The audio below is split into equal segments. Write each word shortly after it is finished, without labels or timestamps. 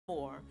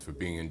for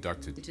being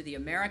inducted into the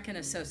American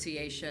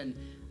Association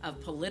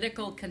of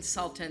Political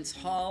Consultants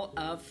Hall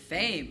of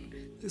Fame.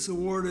 This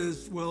award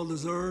is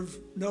well-deserved,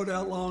 no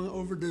doubt long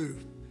overdue.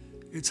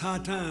 It's high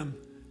time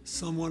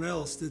someone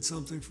else did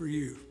something for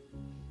you.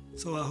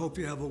 So I hope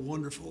you have a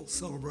wonderful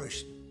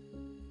celebration.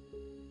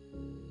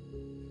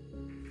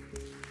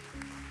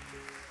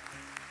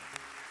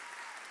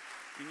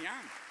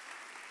 Minyon.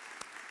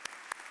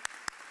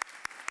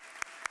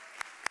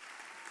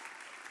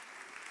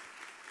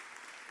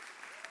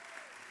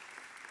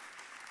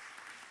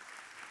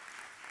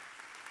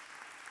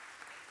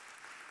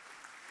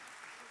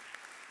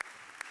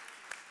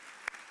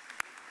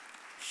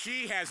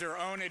 She has her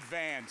own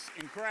advance.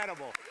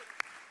 Incredible.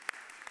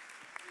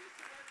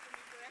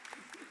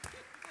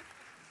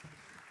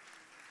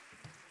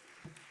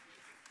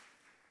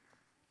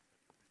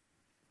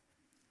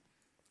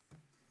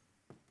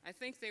 I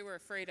think they were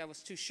afraid I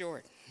was too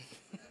short.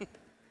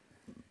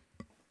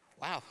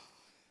 Wow.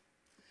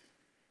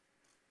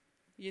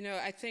 You know,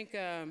 I think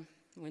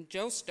when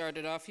Joe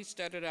started off, he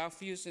started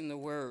off using the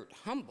word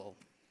humble.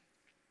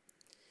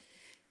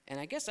 And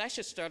I guess I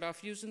should start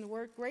off using the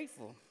word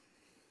grateful.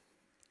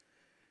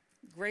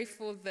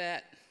 Grateful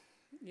that,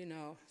 you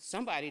know,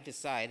 somebody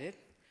decided,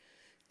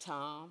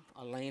 Tom,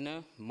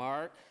 Elena,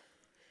 Mark,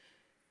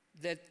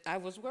 that I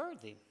was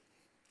worthy.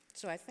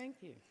 So I thank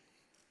you.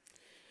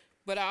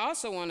 But I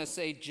also want to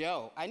say,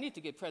 Joe, I need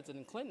to get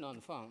President Clinton on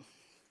the phone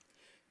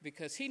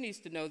because he needs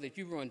to know that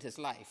you ruined his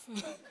life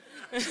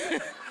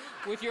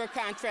with your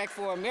contract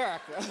for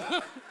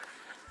America.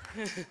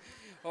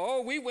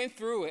 Oh, we went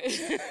through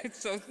it.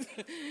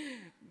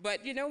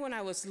 But you know, when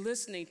I was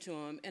listening to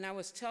him and I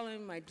was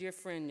telling my dear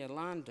friend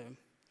Yolanda,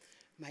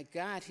 my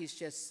God, he's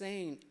just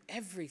saying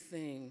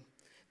everything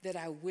that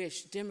I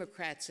wish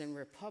Democrats and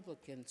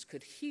Republicans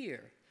could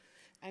hear.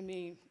 I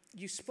mean,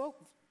 you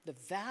spoke the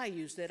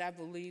values that I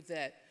believe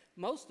that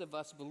most of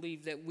us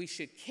believe that we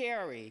should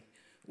carry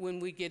when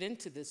we get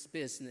into this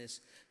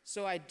business.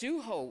 So I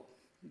do hope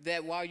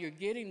that while you're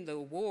getting the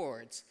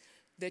awards,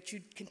 that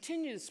you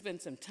continue to spend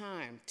some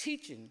time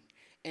teaching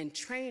and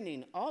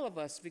training all of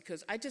us,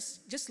 because I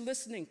just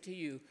listening to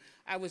you,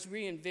 I was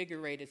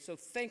reinvigorated. So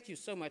thank you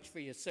so much for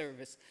your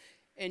service.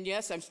 And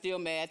yes, I'm still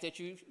mad that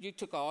you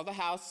took all the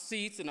House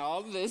seats and all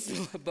of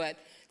this, but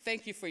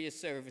thank you for your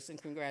service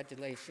and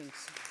congratulations.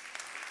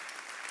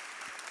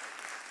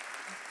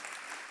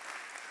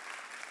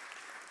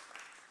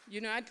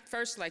 You know, I'd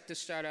first like to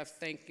start off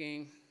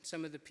thanking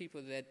some of the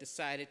people that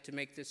decided to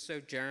make this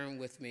sojourn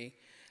with me.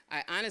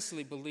 I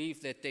honestly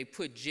believe that they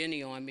put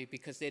Jenny on me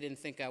because they didn't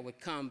think I would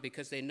come,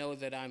 because they know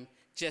that I'm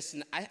just, you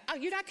know, I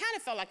kind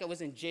of felt like I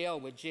was in jail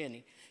with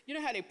Jenny. You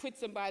know how they put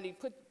somebody,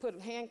 put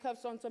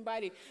handcuffs on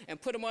somebody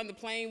and put them on the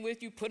plane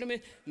with you, put them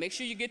in, make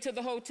sure you get to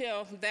the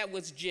hotel? That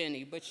was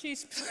Jenny, but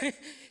she's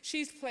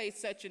played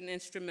such an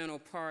instrumental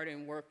part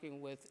in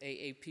working with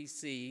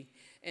AAPC,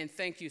 and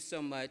thank you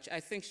so much. I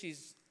think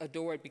she's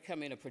adored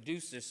becoming a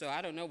producer, so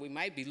I don't know, we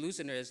might be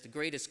losing her as the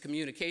greatest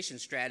communication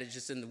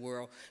strategist in the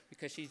world,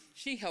 because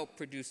she helped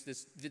produce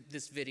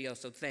this video,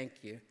 so thank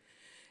you.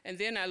 And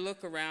then I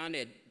look around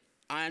at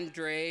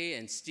Andre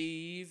and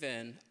Steve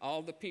and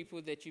all the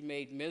people that you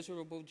made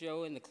miserable,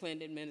 Joe, in the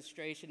Clinton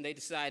administration. They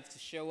decided to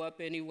show up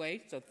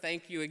anyway, so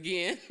thank you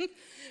again.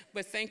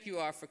 But thank you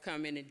all for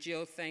coming. And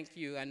Jill, thank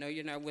you. I know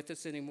you're not with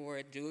us anymore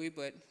at Dewey,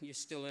 but you're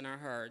still in our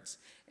hearts.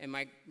 And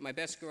my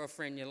best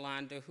girlfriend,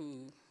 Yolanda,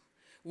 who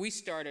we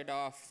started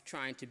off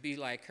trying to be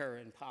like her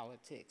in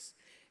politics.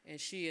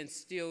 And she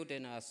instilled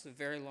in us a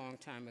very long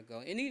time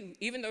ago. And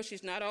even though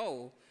she's not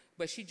old,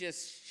 but she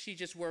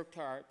just worked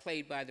hard,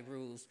 played by the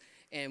rules.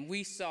 And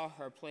we saw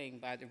her playing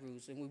by the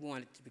rules, and we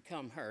wanted to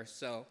become her.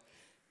 So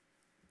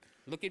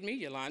look at me,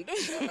 Yolanda.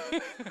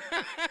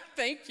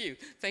 Thank you.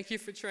 Thank you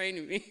for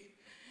training me.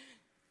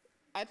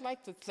 I'd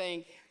like to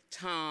thank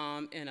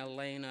Tom and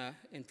Elena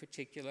in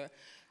particular.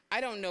 I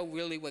don't know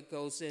really what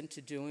goes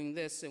into doing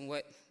this and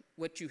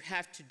what you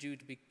have to do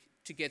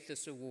to get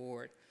this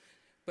award,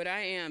 but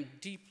I am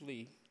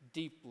deeply,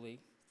 deeply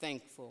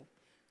thankful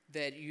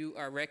that you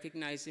are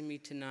recognizing me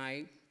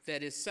tonight.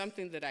 That is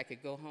something that I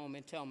could go home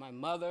and tell my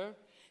mother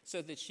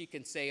so that she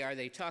can say, are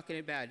they talking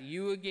about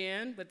you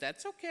again? But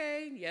that's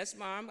okay. Yes,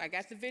 Mom, I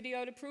got the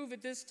video to prove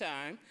it this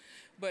time.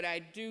 But I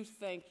do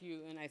thank you,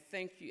 and I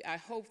thank you. I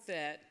hope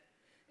that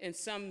in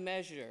some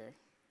measure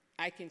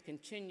I can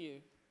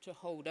continue to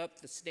hold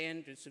up the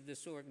standards of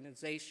this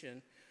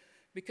organization,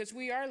 because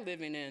we are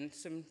living in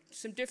some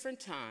different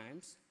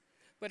times.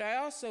 But I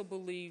also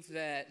believe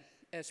that,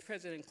 as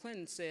President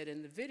Clinton said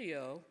in the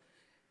video,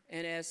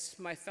 and as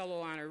my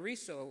fellow honoree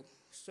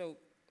so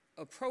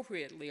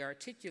appropriately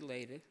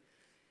articulated,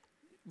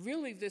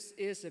 really this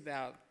is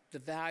about the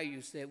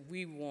values that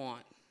we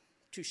want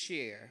to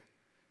share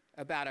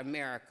about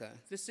America.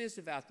 This is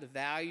about the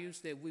values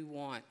that we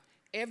want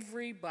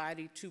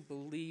everybody to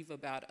believe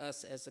about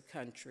us as a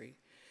country.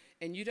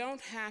 And you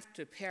don't have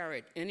to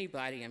parrot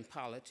anybody in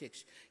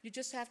politics. You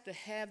just have to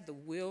have the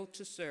will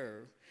to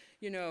serve.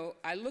 You know,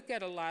 I look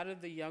at a lot of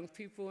the young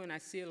people, and I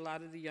see a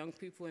lot of the young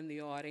people in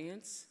the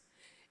audience,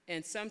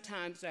 And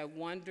sometimes I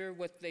wonder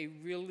what they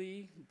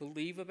really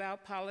believe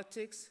about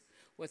politics,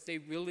 what they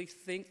really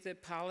think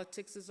that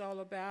politics is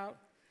all about.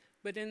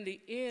 But in the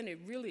end, it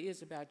really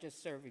is about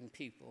just serving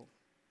people.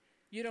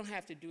 You don't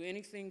have to do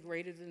anything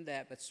greater than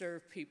that but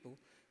serve people.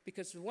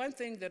 Because one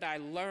thing that I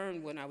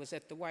learned when I was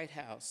at the White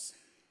House,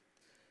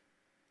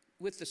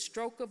 with the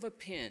stroke of a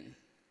pen,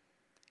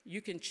 you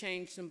can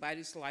change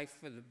somebody's life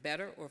for the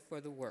better or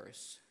for the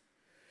worse.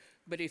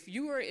 But if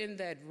you are in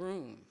that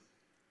room,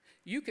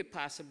 you could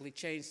possibly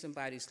change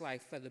somebody's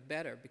life for the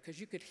better because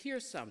you could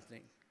hear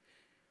something.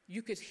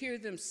 You could hear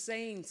them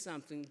saying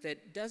something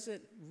that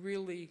doesn't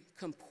really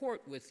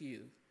comport with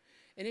you.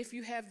 And if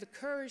you have the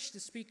courage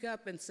to speak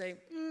up and say,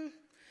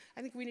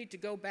 I think we need to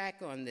go back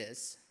on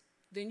this,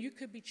 then you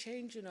could be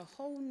changing a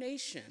whole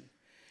nation.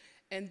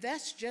 And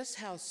that's just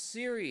how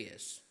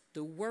serious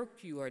the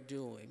work you are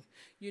doing.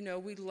 You know,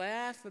 we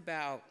laugh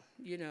about,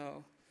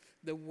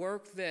 the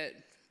work that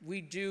we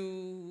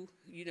do,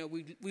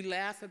 we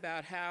laugh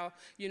about how,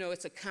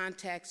 it's a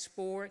contact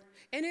sport,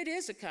 and it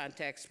is a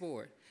contact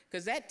sport,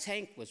 because that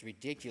tank was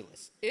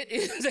ridiculous. It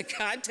is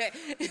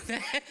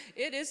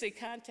a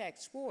contact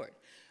sport,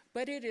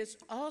 but it is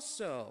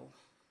also,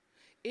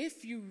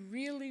 if you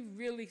really,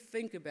 really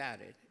think about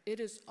it, it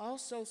is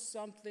also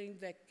something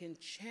that can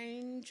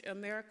change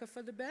America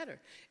for the better,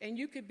 and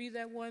you could be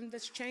that one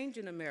that's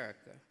changing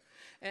America.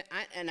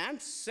 And I'm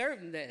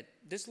certain that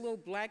this little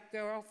black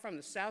girl from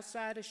the south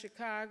side of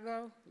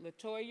Chicago,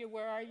 Latoya,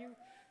 where are you?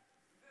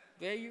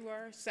 There you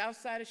are, south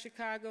side of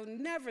Chicago,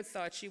 never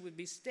thought she would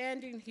be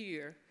standing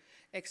here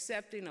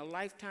accepting a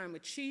Lifetime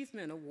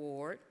Achievement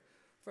Award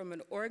from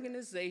an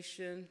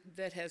organization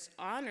that has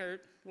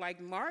honored,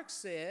 like Mark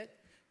said,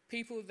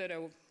 people that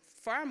are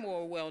far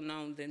more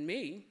well-known than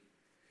me,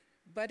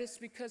 but it's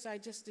because I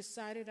just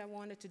decided I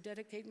wanted to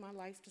dedicate my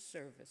life to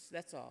service,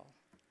 that's all.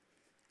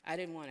 I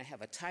didn't want to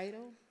have a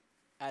title.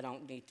 I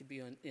don't need to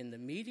be in the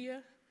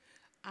media.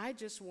 I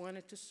just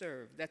wanted to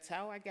serve. That's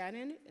how I got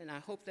in it, and I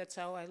hope that's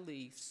how I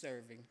leave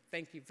serving.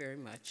 Thank you very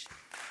much.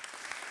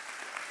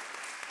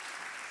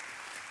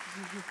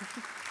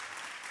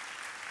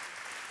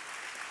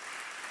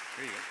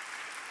 There you go.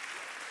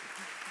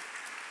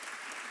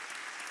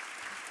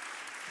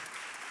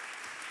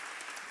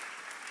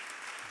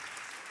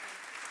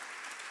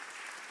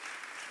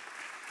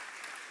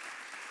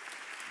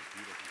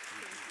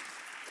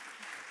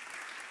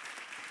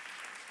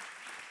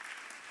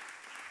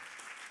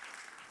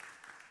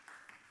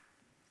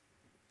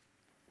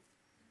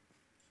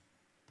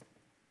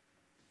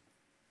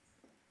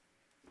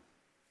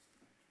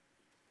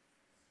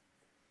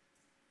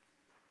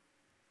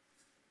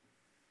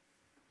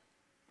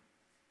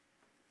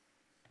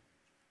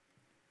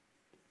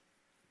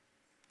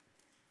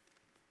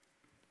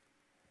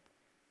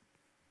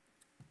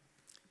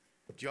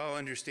 Do y'all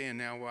understand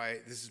now why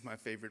this is my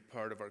favorite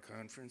part of our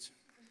conference?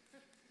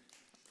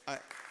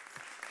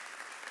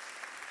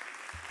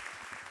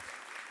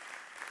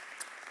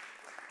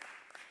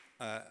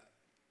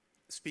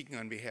 Speaking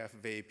on behalf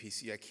of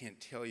AAPC, I can't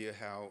tell you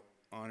how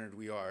honored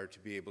we are to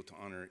be able to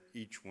honor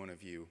each one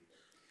of you.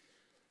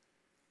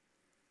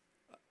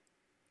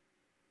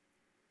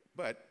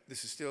 But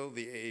this is still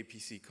the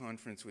AAPC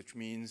conference, which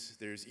means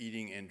there's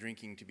eating and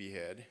drinking to be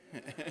had.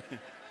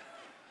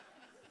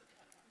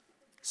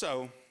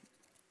 So,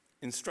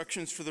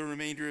 instructions for the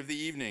remainder of the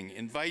evening.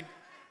 Invite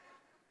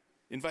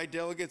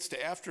delegates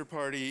to after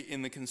party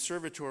in the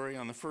conservatory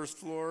on the first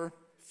floor,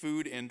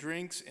 food and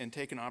drinks, and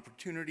take an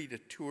opportunity to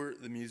tour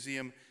the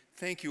museum.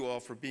 Thank you all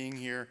for being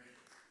here.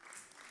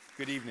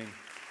 Good evening.